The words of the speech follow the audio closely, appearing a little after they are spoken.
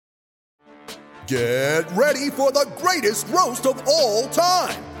Get ready for the greatest roast of all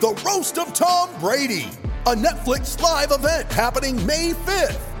time, the Roast of Tom Brady, a Netflix live event happening May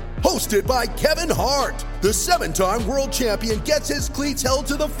 5th. Hosted by Kevin Hart, the 7-time world champion gets his cleats held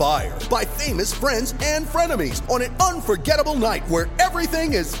to the fire by famous friends and frenemies on an unforgettable night where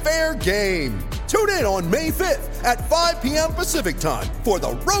everything is fair game. Tune in on May 5th at 5 p.m. Pacific time for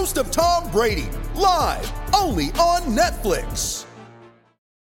the Roast of Tom Brady, live only on Netflix.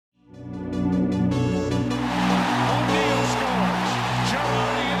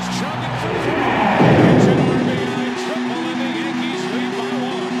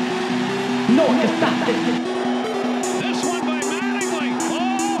 This one by Mattingly.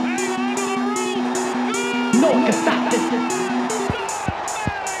 Oh, hang on to the roof. No que stop this.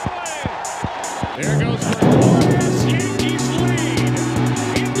 There goes Gregorius. Yankees lead.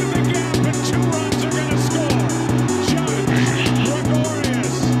 Into the gap, and 2 runs are going to score. Judge,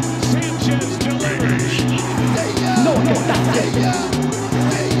 Gregorius, Sanchez delivers. No que stop this.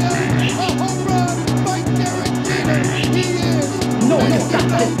 A home run by Derek Jeter. He is No que stop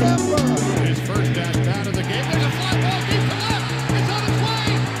this. November. His first at bat of the game. There's a fly ball deep to left. It's on its way.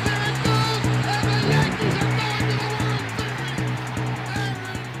 There it goes. And the Yankees are going to the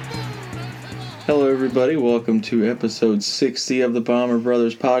World Series. Hello, everybody. Welcome to episode 60 of the Bomber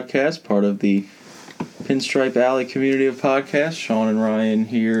Brothers podcast, part of the Pinstripe Alley community of podcasts. Sean and Ryan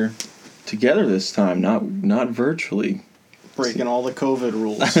here together this time, not virtually. Breaking all the COVID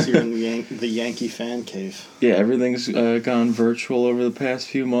rules here in the Yankee fan cave. Yeah, everything's gone virtual over the past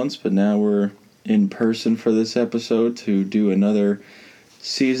few months, but now we're in person for this episode to do another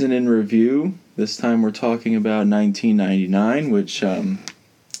season in review. This time we're talking about 1999, which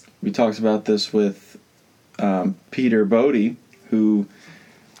we talked about this with Peter Bodie, who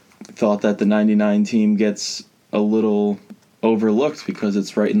thought that the 99 team gets a little overlooked because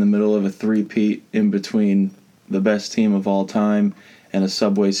it's right in the middle of a three-peat in between the best team of all time and a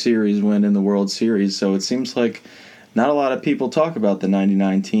Subway Series win in the World Series. So it seems like not a lot of people talk about the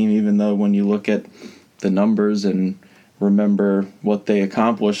 99 team, even though when you look at the numbers and remember what they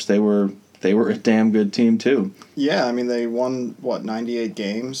accomplished, they were a damn good team too. Yeah, I mean, they won, 98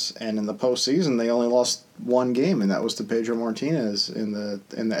 games, and in the postseason they only lost 1 game, and that was to Pedro Martinez in the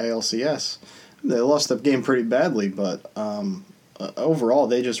ALCS. They lost the game pretty badly, but overall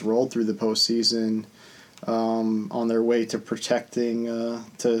they just rolled through the postseason on their way to protecting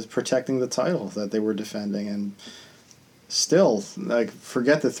the title that they were defending. And still,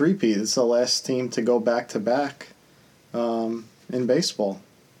 forget the three-peat. It's the last team to go back-to-back in baseball.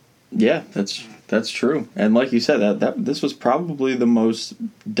 Yeah, that's true. And like you said, that this was probably the most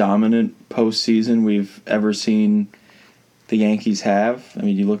dominant postseason we've ever seen the Yankees have. I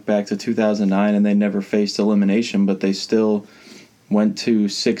mean, you look back to 2009 and they never faced elimination, but they still went to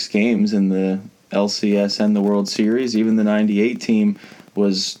 6 games in the LCS and the World Series. Even the 98 team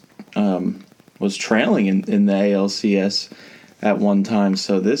was trailing in the ALCS at one time.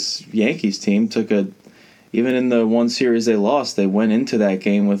 So this Yankees team even in the one series they lost, they went into that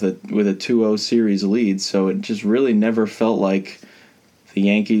game with a 2-0 series lead. So it just really never felt like the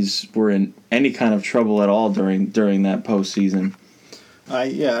Yankees were in any kind of trouble at all during that postseason. I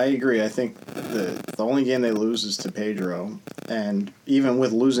agree. I think the only game they lose is to Pedro, and even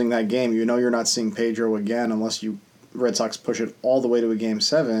with losing that game, you're not seeing Pedro again unless Red Sox push it all the way to a Game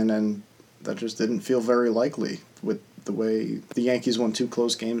 7, and that just didn't feel very likely with the way the Yankees won 2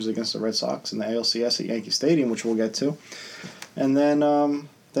 close games against the Red Sox in the ALCS at Yankee Stadium, which we'll get to, and then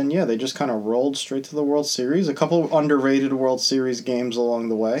they just kind of rolled straight to the World Series. A couple of underrated World Series games along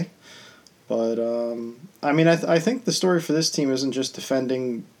the way. But, I think the story for this team isn't just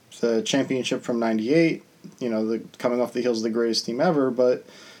defending the championship from 98, coming off the heels of the greatest team ever, but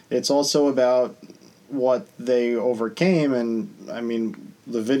it's also about what they overcame. And,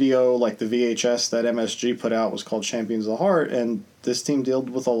 the video, like the VHS that MSG put out, was called Champions of the Heart, and this team dealt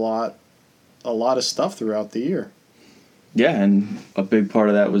with a lot of stuff throughout the year. Yeah, and a big part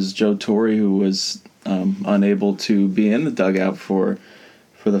of that was Joe Torre, who was unable to be in the dugout for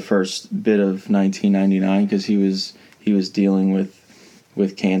the first bit of 1999 because he was dealing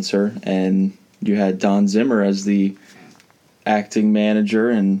with cancer, and you had Don Zimmer as the acting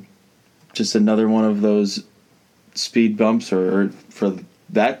manager, and just another one of those speed bumps or for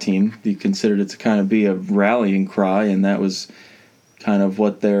that team. You considered it to kind of be a rallying cry, and that was kind of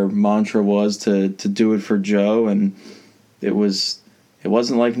what their mantra was, to do it for Joe. And it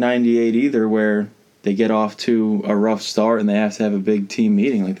wasn't like 98 either, where they get off to a rough start and they have to have a big team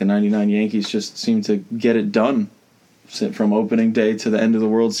meeting. Like the 99 Yankees just seem to get it done from opening day to the end of the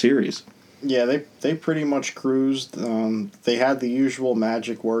World Series. Yeah, they pretty much cruised. They had the usual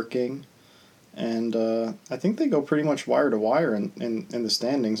magic working. And I think they go pretty much wire to wire in the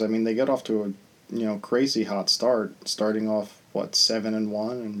standings. I mean, they get off to a crazy hot start, starting off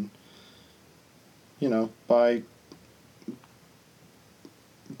 7-1, and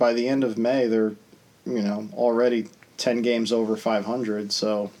by the end of May they're already 10 games over 500.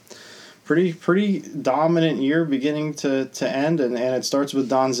 So pretty dominant year beginning to end, and it starts with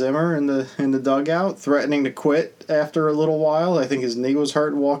Don Zimmer in the dugout threatening to quit after a little while. I think his knee was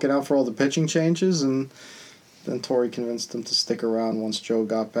hurt walking out for all the pitching changes, and then Torre convinced him to stick around once Joe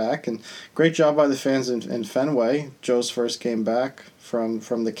got back. And great job by the fans in Fenway. Joe's first came back from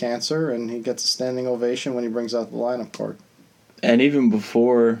the cancer, and he gets a standing ovation when he brings out the lineup card. And even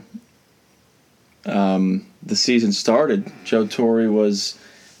before the season started, Joe Torre was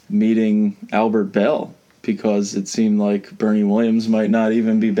meeting Albert Bell because it seemed like Bernie Williams might not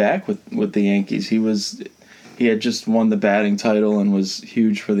even be back with the Yankees. He had just won the batting title and was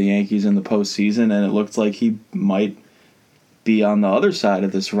huge for the Yankees in the postseason, and it looked like he might be on the other side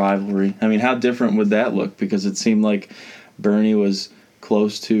of this rivalry. I mean, how different would that look? Because it seemed like Bernie was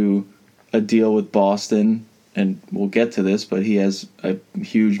close to a deal with Boston, and we'll get to this, but he has a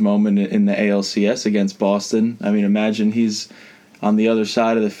huge moment in the ALCS against Boston. I mean, imagine he's on the other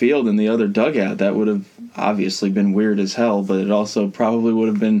side of the field in the other dugout. That would have obviously been weird as hell, but it also probably would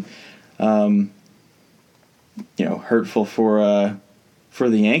have been hurtful for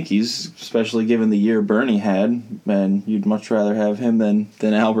the Yankees, especially given the year Bernie had, and you'd much rather have him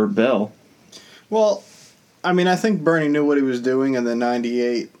than Albert Bell. Well, I mean, I think Bernie knew what he was doing in the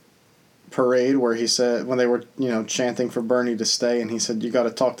 98 parade where he said, when they were, chanting for Bernie to stay, and he said, "You got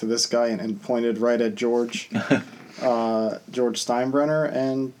to talk to this guy," and pointed right at George Steinbrenner.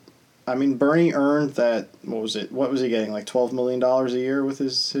 And I mean, Bernie earned that. What was he getting? Like $12 million a year with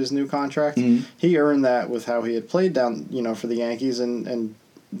his new contract. Mm-hmm. He earned that with how he had played down, for the Yankees, and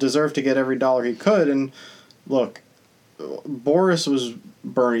deserved to get every dollar he could. And look, Boris was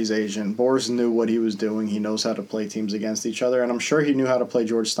Bernie's agent. Boris knew what he was doing. He knows how to play teams against each other, and I'm sure he knew how to play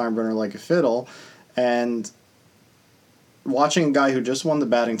George Steinbrenner like a fiddle. And watching a guy who just won the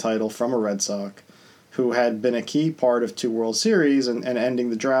batting title from a Red Sox, who had been a key part of 2 World Series and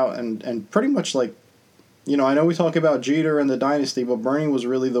ending the drought, and pretty much like, I know we talk about Jeter and the dynasty, but Bernie was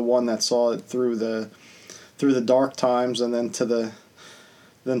really the one that saw it through the dark times and then to the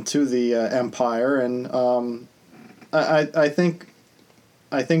empire. And I think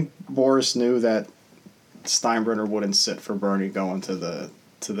Boris knew that Steinbrenner wouldn't sit for Bernie going to the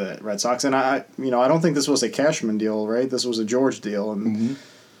Red Sox, and I don't think this was a Cashman deal, right? This was a George deal, and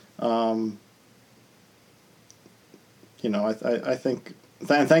I think,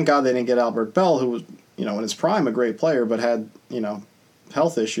 and thank God they didn't get Albert Bell, who was, in his prime a great player, but had,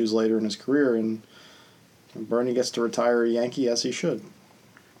 health issues later in his career, and Bernie gets to retire a Yankee as he should.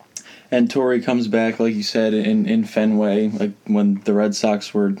 And Torre comes back, like you said, in Fenway, like when the Red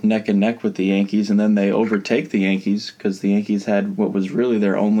Sox were neck and neck with the Yankees, and then they overtake the Yankees because the Yankees had what was really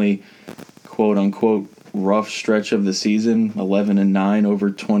their only quote-unquote rough stretch of the season, 11-9 over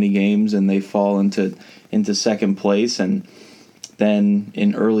 20 games, and they fall into second place. And then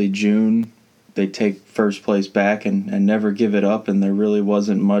in early June, they take first place back and never give it up, and there really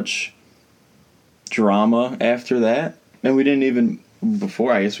wasn't much drama after that. And we didn't even...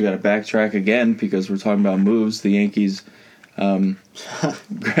 Before, I guess we got to backtrack again because we're talking about moves. The Yankees grab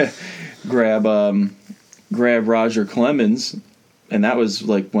Roger Clemens, and that was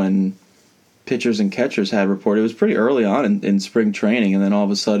like when pitchers and catchers had reported. It was pretty early on in spring training, and then all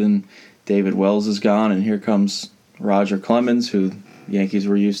of a sudden David Wells is gone, and here comes Roger Clemens, who the Yankees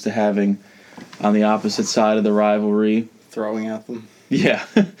were used to having on the opposite side of the rivalry. Throwing at them. Yeah,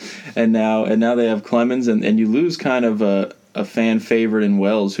 and now they have Clemens, and you lose kind of a fan favorite in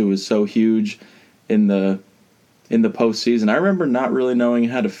Wells, who was so huge in the postseason. I remember not really knowing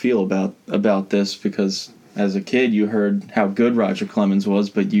how to feel about this because as a kid you heard how good Roger Clemens was,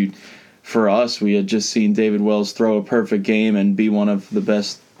 but for us we had just seen David Wells throw a perfect game and be one of the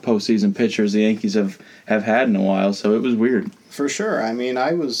best postseason pitchers the Yankees have had in a while. So it was weird. For sure. I mean,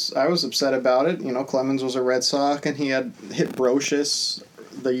 I was upset about it. Clemens was a Red Sox, and he had hit Brocious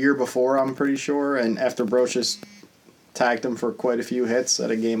the year before, I'm pretty sure, and after Brocious tagged him for quite a few hits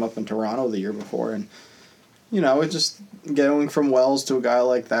at a game up in Toronto the year before. And, it just going from Wells to a guy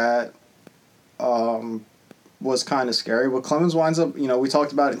like that was kind of scary. But Clemens winds up, we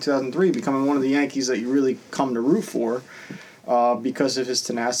talked about it in 2003, becoming one of the Yankees that you really come to root for because of his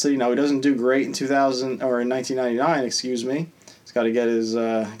tenacity. Now, he doesn't do great in 1999, excuse me. He's got to get his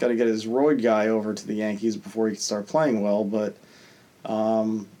roid guy over to the Yankees before he can start playing well, but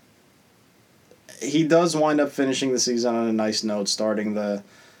he does wind up finishing the season on a nice note, starting the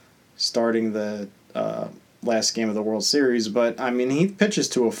starting the last game of the World Series. But, I mean, he pitches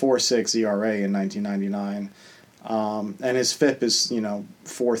to a 4.6 ERA in 1999. And his FIP is,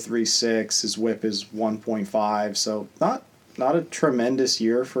 4.36. His WHIP is 1.5. So not a tremendous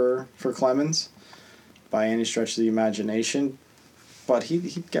year for Clemens by any stretch of the imagination. But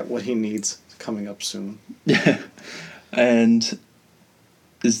he'd get what he needs coming up soon. Yeah. And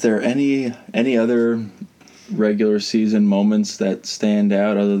is there any other regular season moments that stand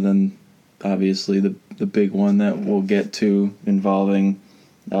out other than obviously the big one that we'll get to involving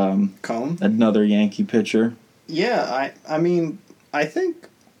Cone? Another Yankee pitcher? Yeah, I mean, I think,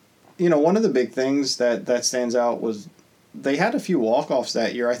 one of the big things that stands out was they had a few walk-offs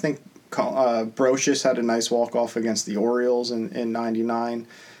that year. I think Brocious had a nice walk-off against the Orioles in 99.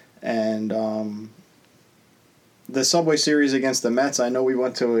 And the Subway Series against the Mets, I know we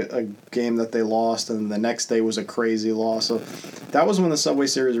went to a game that they lost, and the next day was a crazy loss. So that was when the Subway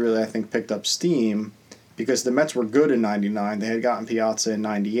Series really, I think, picked up steam because the Mets were good in 99. They had gotten Piazza in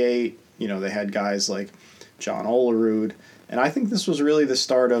 98. They had guys like John Olerud. And I think this was really the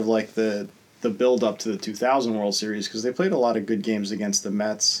start of like the build-up to the 2000 World Series because they played a lot of good games against the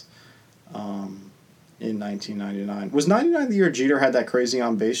Mets in 1999. Was 99 the year Jeter had that crazy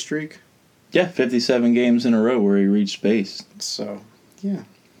on-base streak? Yeah, 57 games in a row where he reached base. So, yeah.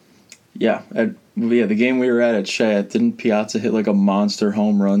 Yeah, the game we were at Shea, didn't Piazza hit like a monster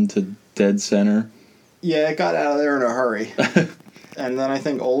home run to dead center? Yeah, it got out of there in a hurry. And then I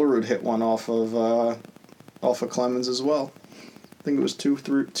think Olerud hit one off of Clemens as well. I think it was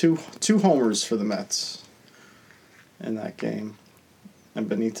two homers for the Mets in that game. And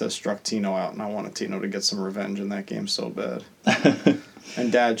Benitez struck Tino out, and I wanted Tino to get some revenge in that game so bad.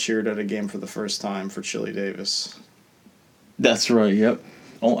 And Dad cheered at a game for the first time for Chili Davis. That's right. Yep.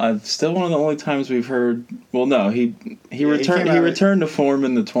 Still one of the only times we've heard. Well, no, he returned to form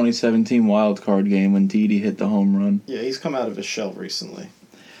in the 2017 wild card game when Didi hit the home run. Yeah, he's come out of his shell recently.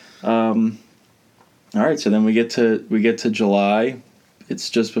 All right, so then we get to July. It's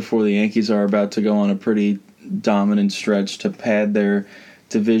just before the Yankees are about to go on a pretty dominant stretch to pad their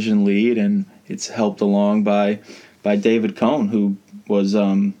division lead, and it's helped along by David Cone, who was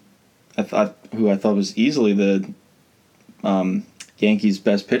I thought was easily the Yankees'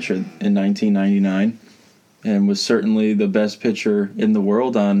 best pitcher in 1999, and was certainly the best pitcher in the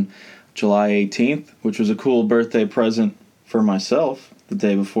world on July 18th, which was a cool birthday present for myself. The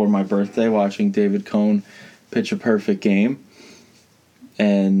day before my birthday, watching David Cone pitch a perfect game.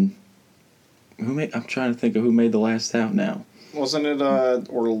 And I'm trying to think of who made the last out now. Wasn't it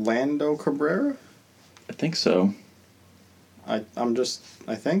Orlando Cabrera? I think so. I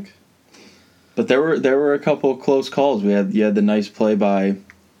think. But there were a couple of close calls. You had the nice play by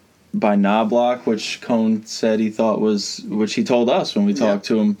Knobloch, which Cone said he thought which he told us when we talked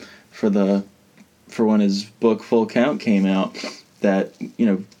to him for when his book Full Count came out, that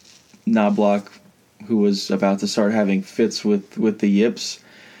Knobloch, who was about to start having fits with the yips,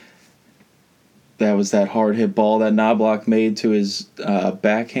 that was that hard hit ball that Knobloch made to his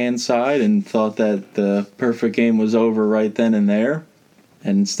backhand side, and thought that the perfect game was over right then and there.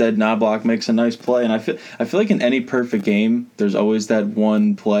 And instead, Knobloch makes a nice play. And I feel like in any perfect game, there's always that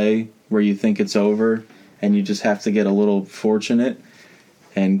one play where you think it's over, and you just have to get a little fortunate.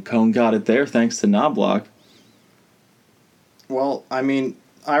 And Cone got it there thanks to Knobloch. Well, I mean,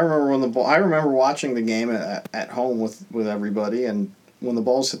 I remember watching the game at home with everybody, and when the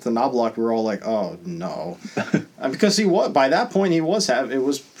balls hit the Knobloch, we were all like, "Oh no," because by that point it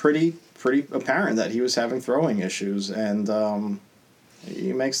was pretty apparent that he was having throwing issues, and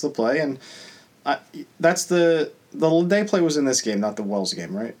he makes the play, and that's the Leday play was in this game, not the Wells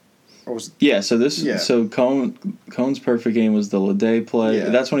game, right? Or was so Cone's perfect game was the Leday play. Yeah.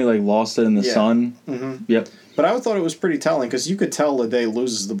 That's when he lost it in the sun. Mm-hmm. Yep. But I thought it was pretty telling because you could tell Leday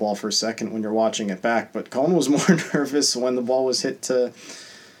loses the ball for a second when you're watching it back. But Cone was more nervous when the ball was hit to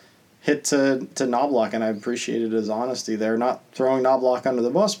Knobloch, and I appreciated his honesty there. Not throwing Knobloch under the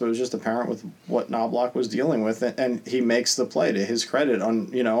bus, but it was just apparent with what Knobloch was dealing with, and he makes the play to his credit.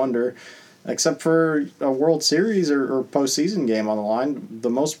 Under, except for a World Series or postseason game on the line, the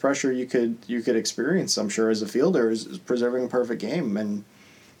most pressure you could experience, I'm sure, as a fielder is preserving a perfect game, and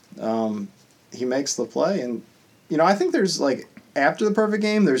he makes the play. And I think there's after the perfect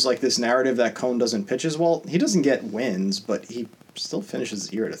game, there's this narrative that Cone doesn't pitch as well. He doesn't get wins, but he still finishes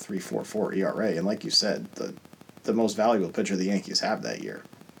the year at a 3.44 ERA, and like you said, the most valuable pitcher the Yankees have that year.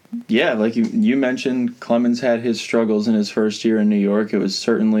 Yeah, like you mentioned, Clemens had his struggles in his first year in New York. It was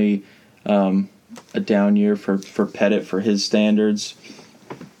certainly a down year for Pettit for his standards.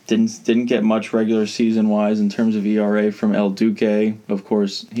 Didn't get much regular season wise in terms of ERA from El Duque. Of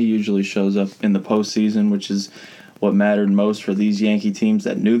course, he usually shows up in the postseason, which is what mattered most for these Yankee teams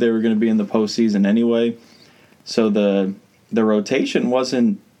that knew they were going to be in the postseason anyway. So the rotation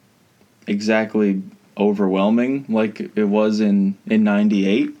wasn't exactly overwhelming like it was in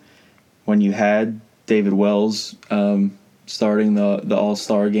 98 when you had David Wells starting the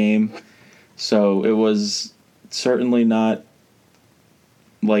All-Star game. So it was certainly not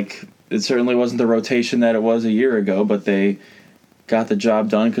like it certainly wasn't the rotation that it was a year ago, but they got the job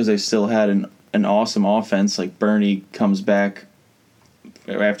done because they still had an awesome offense. Like Bernie comes back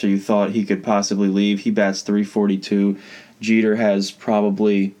after you thought he could possibly leave. He bats .342. Jeter has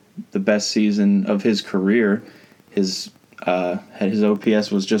probably the best season of his career. His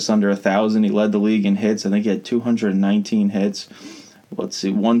OPS was just under 1,000. He led the league in hits. I think he had 219 hits. Let's see,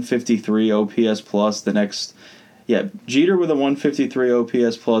 153 OPS plus. The next, Jeter with a 153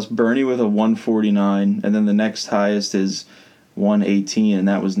 OPS plus, Bernie with a 149, and then the next highest is 118, and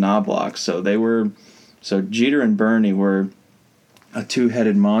that was Knobloch. So Jeter and Bernie were a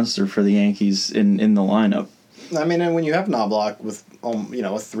two-headed monster for the Yankees in the lineup. I mean, and when you have Knobloch with a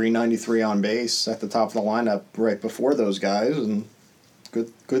 393 on base at the top of the lineup right before those guys, and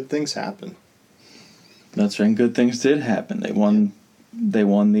good things happen. That's right. And good things did happen. They won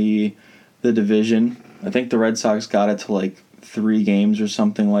the division. I think the Red Sox got it to like 3 games or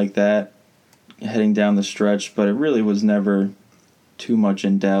something like that, heading down the stretch. But it really was never too much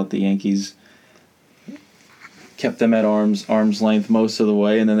in doubt. The Yankees kept them at arm's length most of the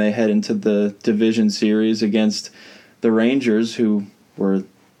way, and then they head into the division series against the Rangers, who were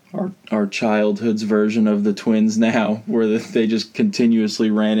our childhood's version of the Twins now, where they just continuously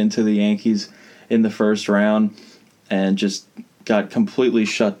ran into the Yankees in the first round and just got completely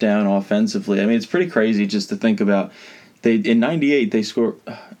shut down offensively. I mean, it's pretty crazy just to think about. In 98 they scored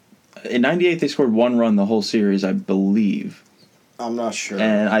 1 run the whole series, I believe. I'm not sure.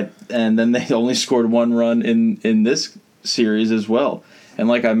 And then they only scored 1 run in this series as well. And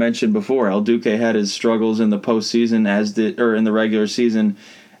like I mentioned before, El Duque had his struggles in the postseason in the regular season,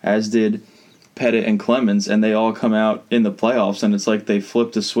 as did Pettit and Clemens, and they all come out in the playoffs, and it's like they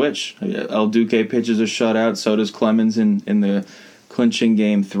flipped a switch. El Duque pitches a shutout, so does Clemens in the clinching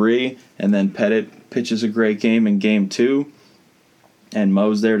Game 3, and then Pettit pitches a great game in Game 2, and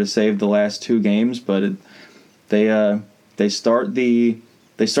Mo's there to save the last 2 games, but they start the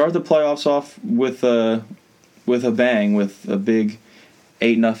playoffs off with a bang, with a big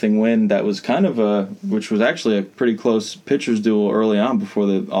 8-0 win. That was which was actually a pretty close pitcher's duel early on before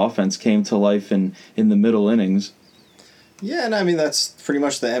the offense came to life in the middle innings. Yeah, and I mean that's pretty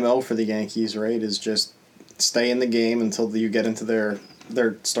much the MO for the Yankees, right? Is just stay in the game until you get into their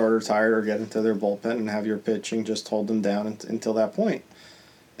starter tired or get into their bullpen and have your pitching just hold them down until that point.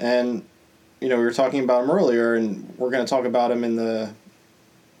 And we were talking about him earlier, and we're going to talk about him in the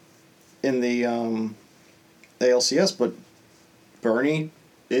ALCS, but Bernie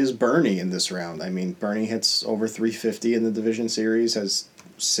is Bernie in this round. I mean, Bernie hits over 350 in the division series, has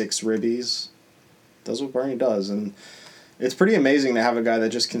 6 ribbies, does what Bernie does, and it's pretty amazing to have a guy that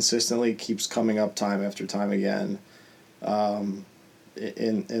just consistently keeps coming up time after time again in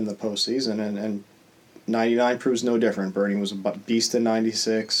the postseason, and 99 proves no different. Bernie was a beast in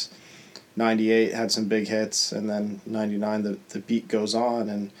 96. 98 had some big hits, and then 99 the beat goes on.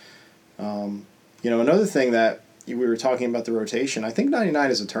 And another thing that we were talking about the rotation, I think 99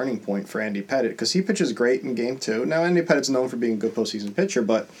 is a turning point for Andy Pettit because he pitches great in Game 2. Now Andy Pettit's known for being a good postseason pitcher,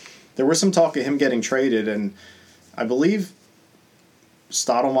 but there was some talk of him getting traded, and I believe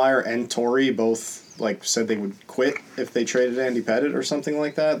Stottlemyre and Torrey both said they would quit if they traded Andy Pettit or something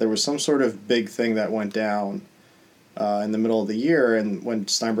like that. There was some sort of big thing that went down in the middle of the year, and when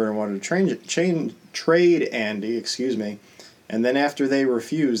Steinbrenner wanted to trade Andy, and then after they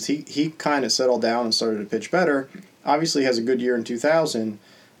refused, he kind of settled down and started to pitch better. Obviously has a good year in 2000,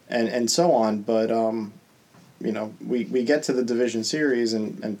 and so on, but we get to the division series,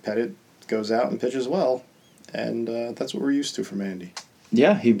 and Pettit goes out and pitches well, and that's what we're used to from Andy.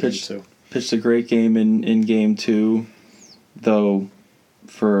 Yeah, he pitched a great game in Game 2, though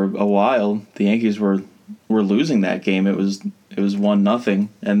for a while the Yankees were losing that game. It was 1-0,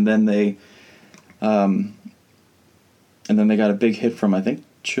 and then they got a big hit from, I think,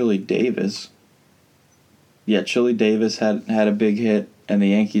 Chili Davis. Yeah, Chili Davis had a big hit, and the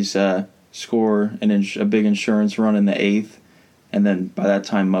Yankees score a big insurance run in the 8th, and then by that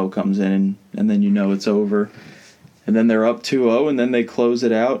time Mo comes in, and then it's over. And then they're up 2-0, and then they close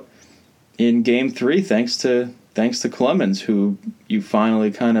it out in Game 3 thanks to Clemens, who you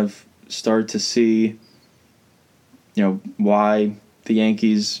finally kind of start to see why the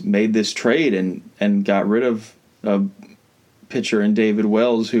Yankees made this trade and got rid of a pitcher in David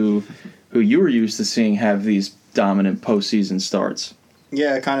Wells, who you were used to seeing have these dominant postseason starts.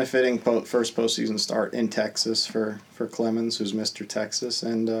 Yeah, kind of fitting first postseason start in Texas for Clemens, who's Mr. Texas.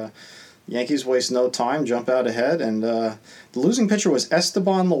 And Yankees waste no time, jump out ahead. And the losing pitcher was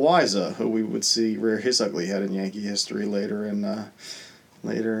Esteban Loaiza, who we would see rear his ugly head in Yankee history later in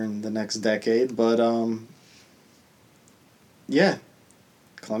the next decade. But, yeah,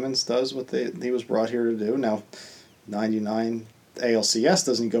 Clemens does what he was brought here to do. Now, 99 ALCS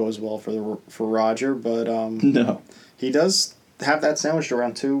doesn't go as well for Roger, but No. he does have that sandwiched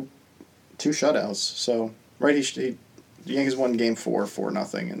around two shutouts. So right, the Yankees won Game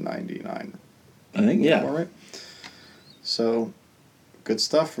 4-0 in '99. I think, yeah. All right. So good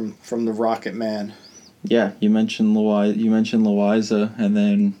stuff from the Rocket Man. Yeah, you mentioned Loaiza, and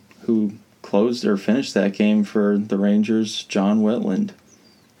then who closed or finished that game for the Rangers, John Wetland.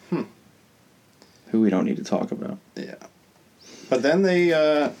 Who we don't need to talk about. Yeah. But then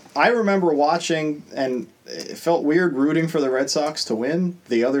I remember watching, and it felt weird rooting for the Red Sox to win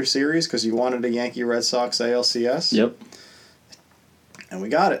the other series because you wanted a Yankee-Red Sox ALCS. Yep. And we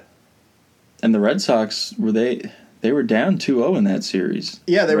got it. And the Red Sox, they were down 2-0 in that series.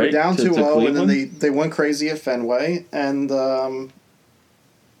 Yeah, they were right? down to 2-0, and then Cleveland? they went crazy at Fenway. And, the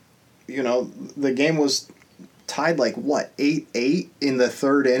game was tied 8-8 in the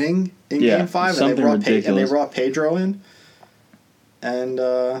third inning in Game 5. And they brought Pedro in. And,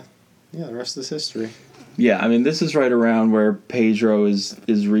 the rest is history. Yeah, I mean, this is right around where Pedro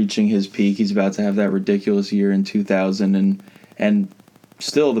is reaching his peak. He's about to have that ridiculous year in 2000, and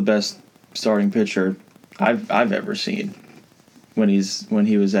still the best starting pitcher I've ever seen when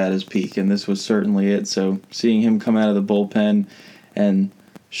he was at his peak, and this was certainly it. So seeing him come out of the bullpen and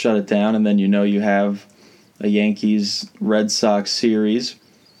shut it down, and then you have a Yankees-Red Sox series.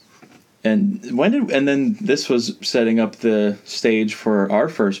 And then this was setting up the stage for our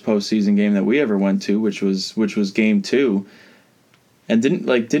first postseason game that we ever went to, which was Game 2. And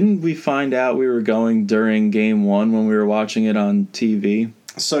didn't we find out we were going during Game 1 when we were watching it on TV?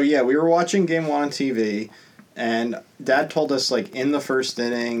 So yeah, we were watching Game 1 on TV, and Dad told us in the first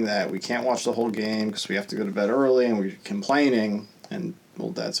inning that we can't watch the whole game because we have to go to bed early, and we were complaining. And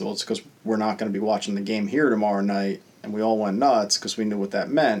Dad said, well, it's because we're not going to be watching the game here tomorrow night, and we all went nuts because we knew what that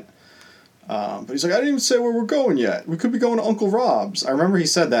meant. But he's like, I didn't even say where we're going yet. We could be going to Uncle Rob's. I remember he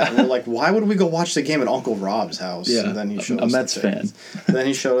said that, and we're like, why would we go watch the game at Uncle Rob's house? Yeah, and then he showed a us Mets the fan. tickets. Then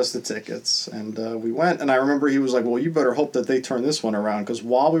he showed us the tickets, and we went. And I remember he was like, well, you better hope that they turn this one around, because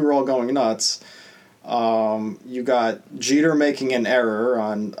while we were all going nuts, you got Jeter making an error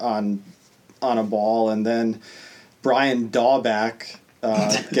on a ball, and then Brian Daubach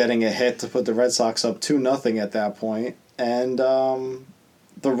getting a hit to put the Red Sox up 2-0 at that point, and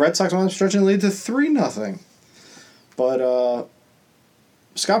the Red Sox wound up stretching the lead to 3-0. But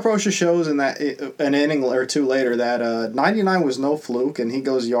Scott Brosha shows in that an inning or two later that 99 was no fluke, and he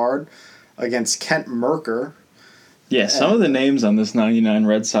goes yard against Kent Mercker. Yeah, some of the names on this 99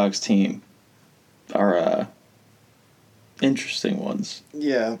 Red Sox team are interesting ones.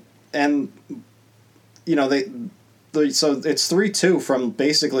 Yeah, and so it's 3-2 from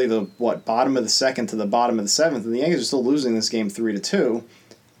basically the bottom of the second to the bottom of the seventh, and the Yankees are still losing this game 3-2.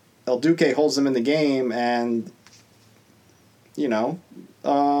 El Duque holds them in the game, and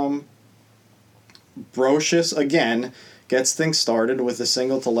Brocious again gets things started with a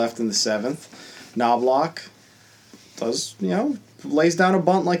single to left in the seventh. Knobloch does lays down a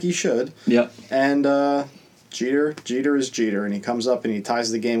bunt like he should. Yep. And Jeter is Jeter, and he comes up and he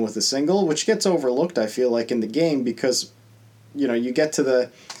ties the game with a single, which gets overlooked, I feel like, in the game because, you get to the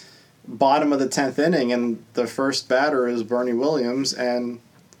bottom of the 10th inning and the first batter is Bernie Williams, and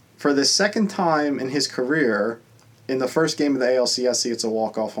for the second time in his career, in the first game of the ALCS, he gets a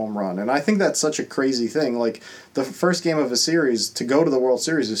walk-off home run. And I think that's such a crazy thing. The first game of a series, to go to the World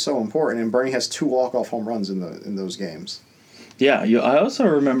Series is so important, and Bernie has 2 walk-off home runs in those games. Yeah, I also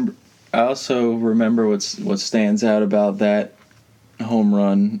remember what stands out about that home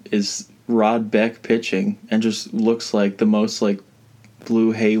run is Rod Beck pitching, and just looks like the most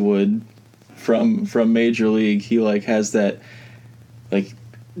Blue Haywood from Major League. He has that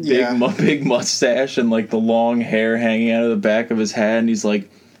big mustache and the long hair hanging out of the back of his head, and he's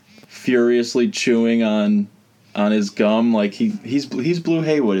furiously chewing on his gum he's Blue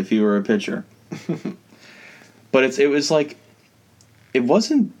Haywood if he were a pitcher. But it's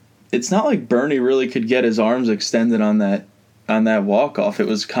not like Bernie really could get his arms extended on that walk-off. It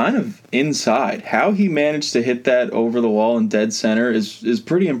was kind of inside. How he managed to hit that over the wall in dead center is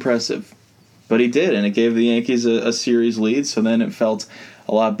pretty impressive. But he did, and it gave the Yankees a series lead, so then it felt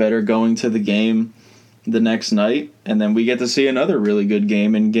a lot better going to the game the next night, and then we get to see another really good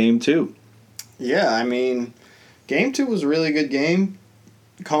game in Game 2. Yeah, I mean, Game 2 was a really good game.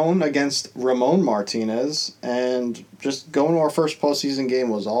 Cone against Ramon Martinez, and just going to our first postseason game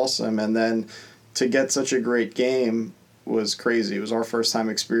was awesome, and then to get such a great game was crazy. It was our first time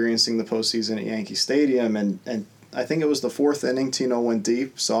experiencing the postseason at Yankee Stadium, and I think it was the fourth inning. Tino went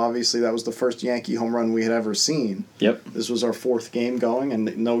deep, so obviously that was the first Yankee home run we had ever seen. Yep. This was our fourth game going,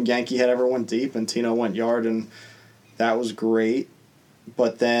 and no Yankee had ever went deep, and Tino went yard, and that was great.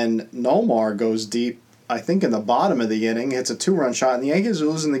 But then Nomar goes deep, I think in the bottom of the inning, hits a 2-run shot, and the Yankees are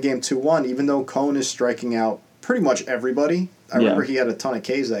losing the game 2-1, even though Cone is striking out pretty much everybody. I remember he had a ton of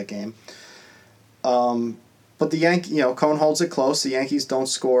Ks that game. But the Cone holds it close. The Yankees don't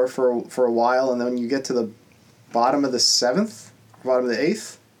score for a while, and then when you get to the bottom of the 7th, bottom of the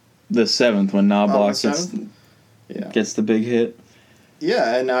 8th. The 7th, when Knobloch gets the big hit.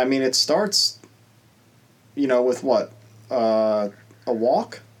 Yeah, and I mean, it starts, with what? A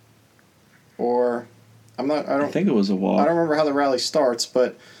walk? Or, I think it was a walk. I don't remember how the rally starts,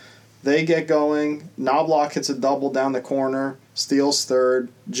 but they get going. Knobloch hits a double down the corner, steals third,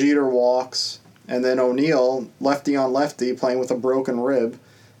 Jeter walks, and then O'Neill, lefty on lefty, playing with a broken rib,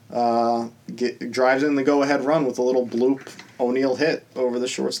 drives in the go-ahead run with a little bloop O'Neill hit over the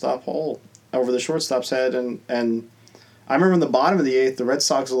shortstop's head, and I remember in the bottom of the 8th, the Red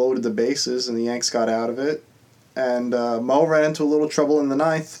Sox loaded the bases, and the Yanks got out of it, and Mo ran into a little trouble in the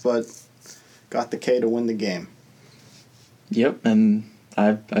 9th, but got the K to win the game. Yep, and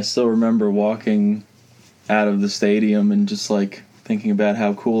I still remember walking out of the stadium and just thinking about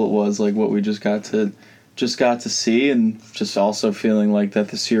how cool it was, what we just got to see, and just also feeling like that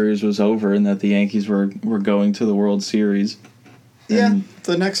the series was over and that the Yankees were going to the World Series. And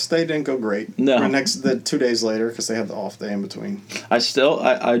the next day didn't go great. No, the 2 days later, because they had the off day in between. I still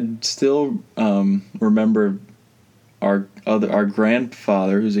remember our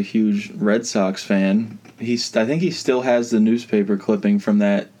grandfather, who's a huge Red Sox fan. I think he still has the newspaper clipping from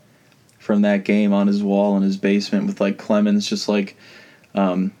that game on his wall in his basement with Clemens just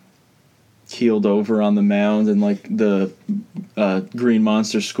keeled over on the mound and the Green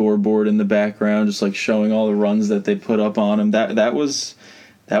Monster scoreboard in the background, just showing all the runs that they put up on him. That was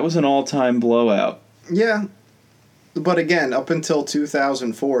an all-time blowout. Yeah, but again, up until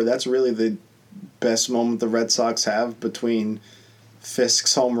 2004, that's really the best moment the Red Sox have between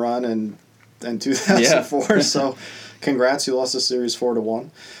Fisk's home run and 2004. Yeah. So, congrats, you lost the series 4-1.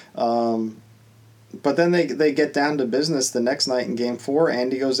 But then they get down to business the next night in Game 4.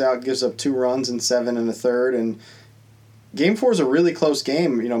 Andy goes out, gives up 2 runs in 7 1/3, and Game 4 is a really close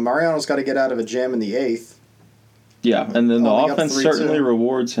game. Mariano's got to get out of a jam in the 8th. Yeah, and then the offense certainly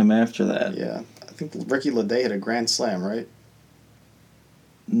rewards him after that. Yeah, I think Ricky Leday hit a grand slam, right?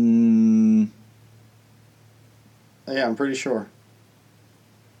 Yeah, I'm pretty sure.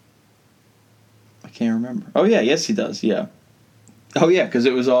 I can't remember. Oh, yeah, yes he does, yeah. Oh, yeah, because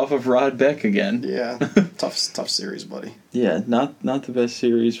it was off of Rod Beck again. Yeah, tough series, buddy. Yeah, not the best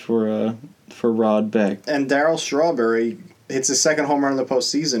series for Rod Beck. And Darryl Strawberry hits his second home run in the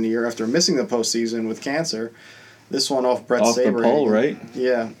postseason a year after missing the postseason with cancer. This one off Brett Saber. Off the pole, right?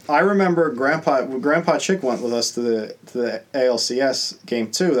 Yeah. I remember Grandpa Chick went with us to the ALCS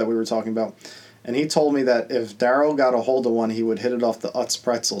Game 2 that we were talking about. And he told me that if Darryl got a hold of one, he would hit it off the Utz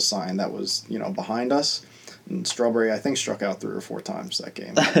Pretzel sign that was, behind us. And Strawberry, I think, struck out 3 or 4 times that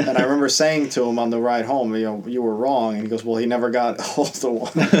game. And I remember saying to him on the ride home, you were wrong. And he goes, well, he never got a hold of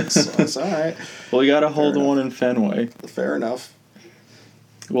one. So I said, all right. Well, he got a hold of one in Fenway. Fair enough.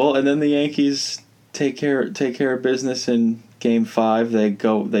 Well, and then the Yankees take care of business in Game 5. They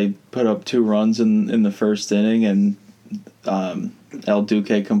put up 2 runs in the first inning, and El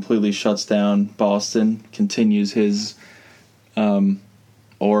Duque completely shuts down Boston, continues his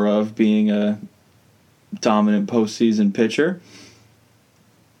aura of being a dominant postseason pitcher,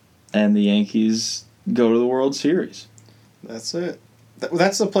 and the Yankees go to the World Series. That's it.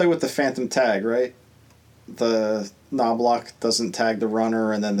 That's the play with the phantom tag, right? The Knobloch doesn't tag the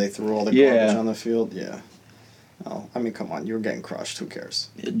runner, and then they threw all the garbage on the field. Yeah. Oh, I mean, come on. You were getting crushed. Who cares?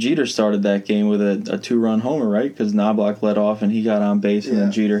 Jeter started that game with a 2-run homer, right? Because Knobloch led off, and he got on base, and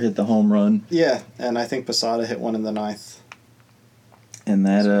then Jeter hit the home run. Yeah, and I think Posada hit one in the 9th. And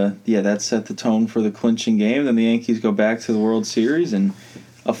that set the tone for the clinching game. Then the Yankees go back to the World Series, and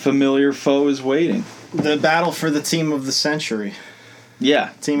a familiar foe is waiting. The battle for the team of the century.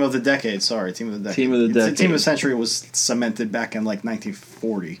 Yeah. Team of the decade, sorry. Team of the decade. Team of the decade. The team of the century was cemented back in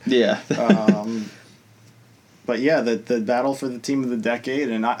 1940. Yeah. But But yeah, the battle for the team of the decade,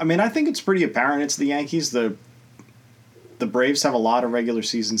 and I mean, I think it's pretty apparent it's the Yankees. The Braves have a lot of regular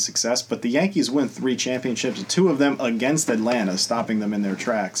season success, but the Yankees win 3 championships, 2 of them against Atlanta, stopping them in their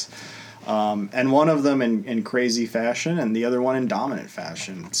tracks. And one of them in crazy fashion, and the other one in dominant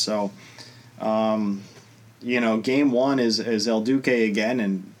fashion. So, Game 1 is El Duque again,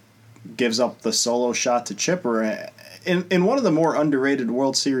 and gives up the solo shot to Chipper. In one of the more underrated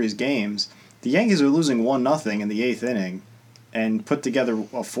World Series games, the Yankees are losing 1-0 in the 8th inning, and put together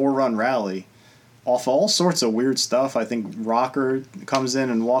a 4-run rally off all sorts of weird stuff. I think Rocker comes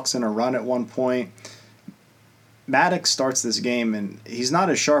in and walks in a run at one point. Maddox starts this game, and he's not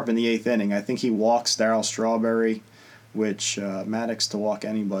as sharp in the 8th inning. I think he walks Darryl Strawberry, which Maddox to walk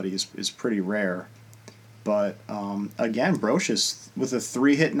anybody is pretty rare. But again, Brocious with a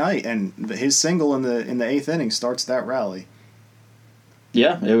 3-hit night, and his single in the 8th inning starts that rally.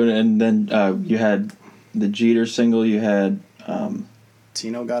 Yeah, and then you had the Jeter single. You had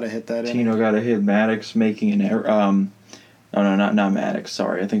Tino got a hit that inning. Tino got a hit. Maddox making an error. No, not Maddox.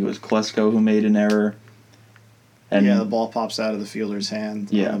 Sorry, I think it was Klesko who made an error. And yeah, the ball pops out of the fielder's hand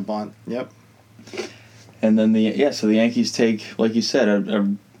on the bunt. Yep. And then so the Yankees take, like you said, a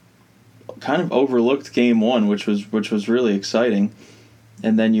kind of overlooked Game 1, which was really exciting,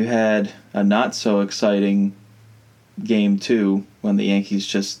 and then you had a not so exciting Game 2 when the Yankees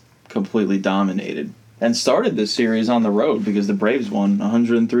just completely dominated and started this series on the road because the Braves won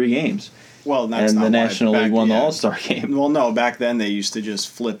 103 games. Well, that's and not the National League won the yeah. All-Star game. Well, no, back then they used to just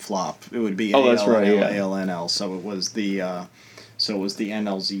flip-flop. It would be that's right, AL, NL, so it was the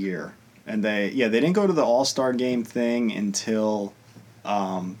NL's year. And they didn't go to the All-Star game thing until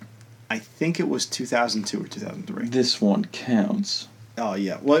I think it was 2002 or 2003. This one counts. Oh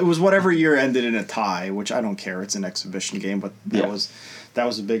yeah. Well, it was whatever year ended in a tie, which I don't care. It's an exhibition game, but that was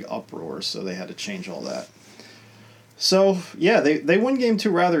a big uproar, so they had to change all that. So, yeah, they win Game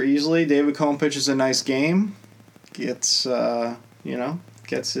 2 rather easily. David Cone pitches a nice game. Gets his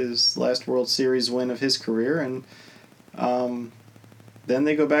last World Series win of his career. And then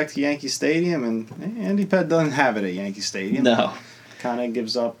they go back to Yankee Stadium, and Andy Pettitte doesn't have it at Yankee Stadium. No. Kind of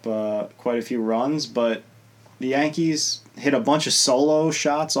gives up quite a few runs, but the Yankees hit a bunch of solo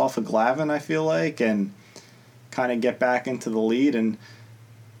shots off of Glavine, I feel like, and kind of get back into the lead. And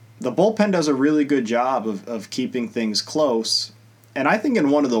the bullpen does a really good job of keeping things close. And I think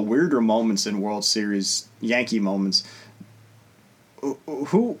in one of the weirder moments in World Series, Yankee moments,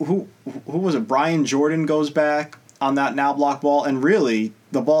 who was it? Brian Jordan goes back on that now block ball, and really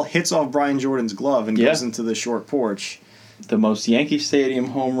the ball hits off Brian Jordan's glove and goes into the short porch. The most Yankee Stadium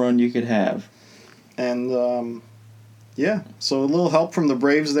home run you could have. And so a little help from the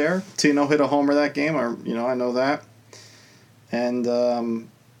Braves there. Tino hit a homer that game, I know that. And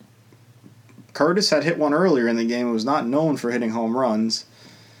Curtis had hit one earlier in the game and was not known for hitting home runs.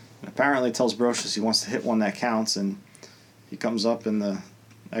 And apparently tells Brocious he wants to hit one that counts, and he comes up in the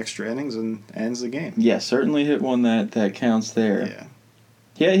extra innings and ends the game. Yeah, certainly hit one that counts there. Yeah.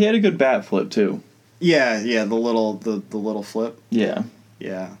 Yeah, he had a good bat flip too. Yeah, the little flip. Yeah.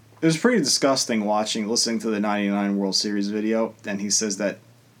 Yeah. It was pretty disgusting listening to the 99 World Series video, and he says that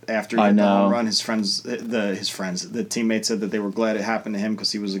after he hit the home run, the teammates said that they were glad it happened to him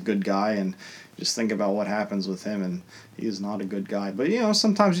because he was a good guy, and just think about what happens with him, and he is not a good guy. But,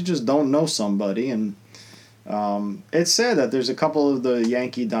 sometimes you just don't know somebody, and it's sad that there's a couple of the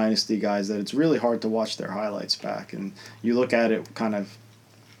Yankee dynasty guys that it's really hard to watch their highlights back, and you look at it kind of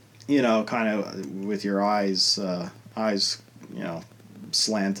with your eyes,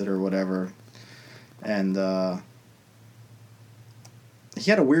 slanted or whatever, and he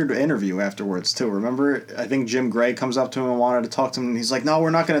had a weird interview afterwards too. Remember, I think Jim Gray comes up to him and wanted to talk to him, and he's like, "No, we're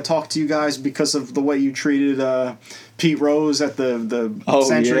not going to talk to you guys because of the way you treated Pete Rose at the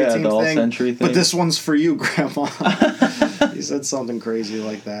Century team the thing. Century thing. But this one's for you, Grandma." He said something crazy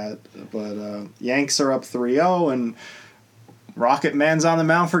like that. But Yanks are up 3-0, and Rocket Man's on the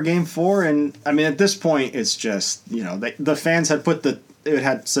mound for Game 4, and I mean at this point it's just the fans had put it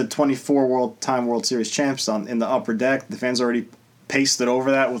had said 24 World Series champs in the upper deck. The fans already pasted over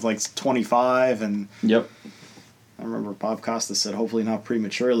that with like 25, and yep. I remember Bob Costa said hopefully not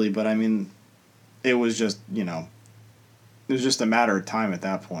prematurely, but I mean it was just it was just a matter of time at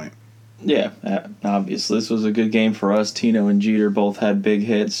that point. Yeah, obviously this was a good game for us. Tino and Jeter both had big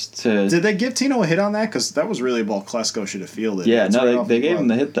hits. Did they give Tino a hit on that? Because that was really a ball Klesko should have fielded. Yeah, no, they gave him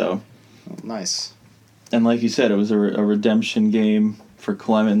the hit though. Oh, nice. And like you said, it was a redemption game for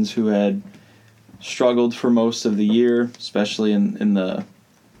Clemens, who had struggled for most of the year, especially in the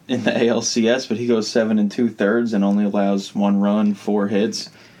ALCS. But he goes 7 2/3 and only allows 1 run, 4 hits.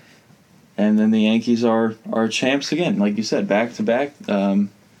 And then the Yankees are champs again, like you said, back to back. And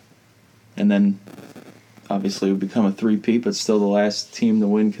then obviously it would become a three-peat, but still the last team to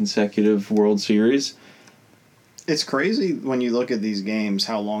win consecutive World Series. It's crazy when you look at these games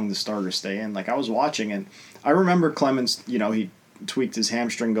how long the starters stay in. Like, I was watching, and I remember Clemens, he tweaked his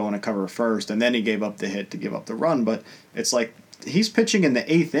hamstring going to cover first, and then he gave up the hit to give up the run. But it's like he's pitching in the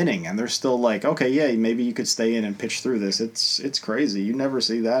 8th inning, and they're still like, okay, yeah, maybe you could stay in and pitch through this. It's crazy. You never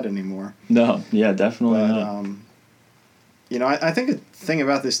see that anymore. No, yeah, definitely not. I think a thing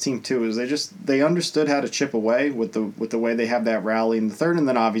about this team too is they understood how to chip away with the way they have that rally in the 3rd, and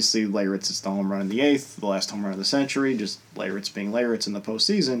then obviously Leyritz is the home run in the 8th, the last home run of the century, just Leyritz being Leyritz in the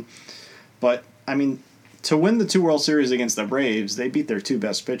postseason. But I mean, to win the 2 World Series against the Braves, they beat their 2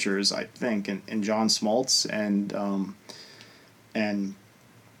 best pitchers, I think, in John Smoltz and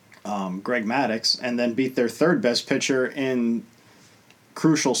Greg Maddux, and then beat their 3rd best pitcher in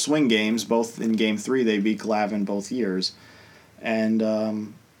crucial swing games. Both in Game 3, they beat Glavine both years. And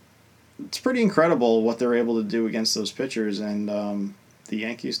it's pretty incredible what they're able to do against those pitchers. And the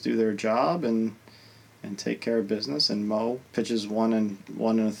Yankees do their job and take care of business. And Mo pitches 1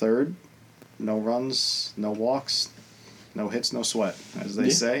 1/3, no runs, no walks, no hits, no sweat, as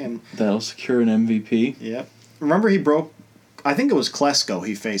they say. And that'll secure an MVP. Yep. Remember, he broke. I think it was Klesko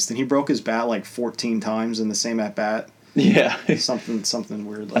he faced, and he broke his bat like 14 times in the same at bat. Yeah. Something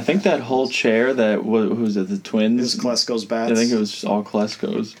weird like I think that whole chair that was it, the Twins? It was Klesko's bats. I think it was just all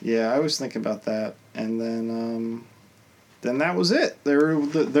Klesko's. Yeah, I was thinking about that. And then that was it. They're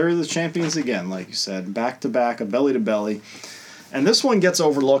the champions again, like you said. Back to back, a belly to belly. And this one gets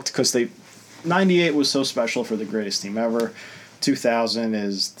overlooked because 98 was so special for the greatest team ever. 2000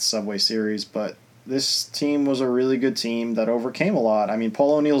 is the Subway Series, but this team was a really good team that overcame a lot. I mean,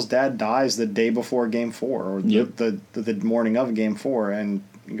 Paul O'Neill's dad dies the day before Game 4, or the morning of Game 4, and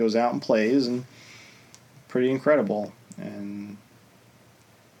he goes out and plays, and pretty incredible. And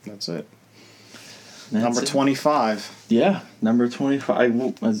that's it. Number 25. Yeah, number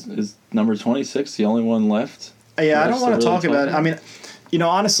 25. Is number 26 the only one left? Yeah, I don't want to talk about it. I mean,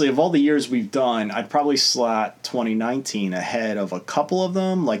 honestly, of all the years we've done, I'd probably slot 2019 ahead of a couple of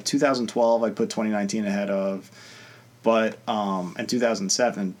them. Like 2012, I'd put 2019 ahead of, and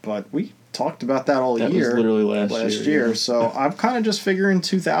 2007. But we talked about that all year. That was literally last year. Yeah. So I'm kind of just figuring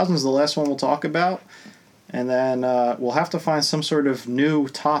 2000 is the last one we'll talk about. And then we'll have to find some sort of new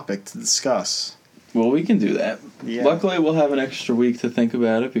topic to discuss. Well, we can do that. Yeah. Luckily, we'll have an extra week to think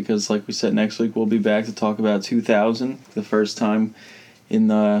about it because, like we said, next week we'll be back to talk about 2000, the first time in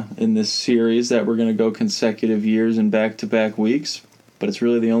this series that we're going to go consecutive years and back-to-back weeks. But it's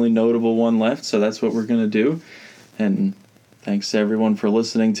really the only notable one left, so that's what we're going to do. And thanks to everyone for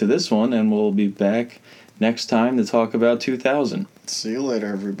listening to this one, and we'll be back next time to talk about 2000. See you later,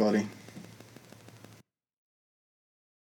 everybody.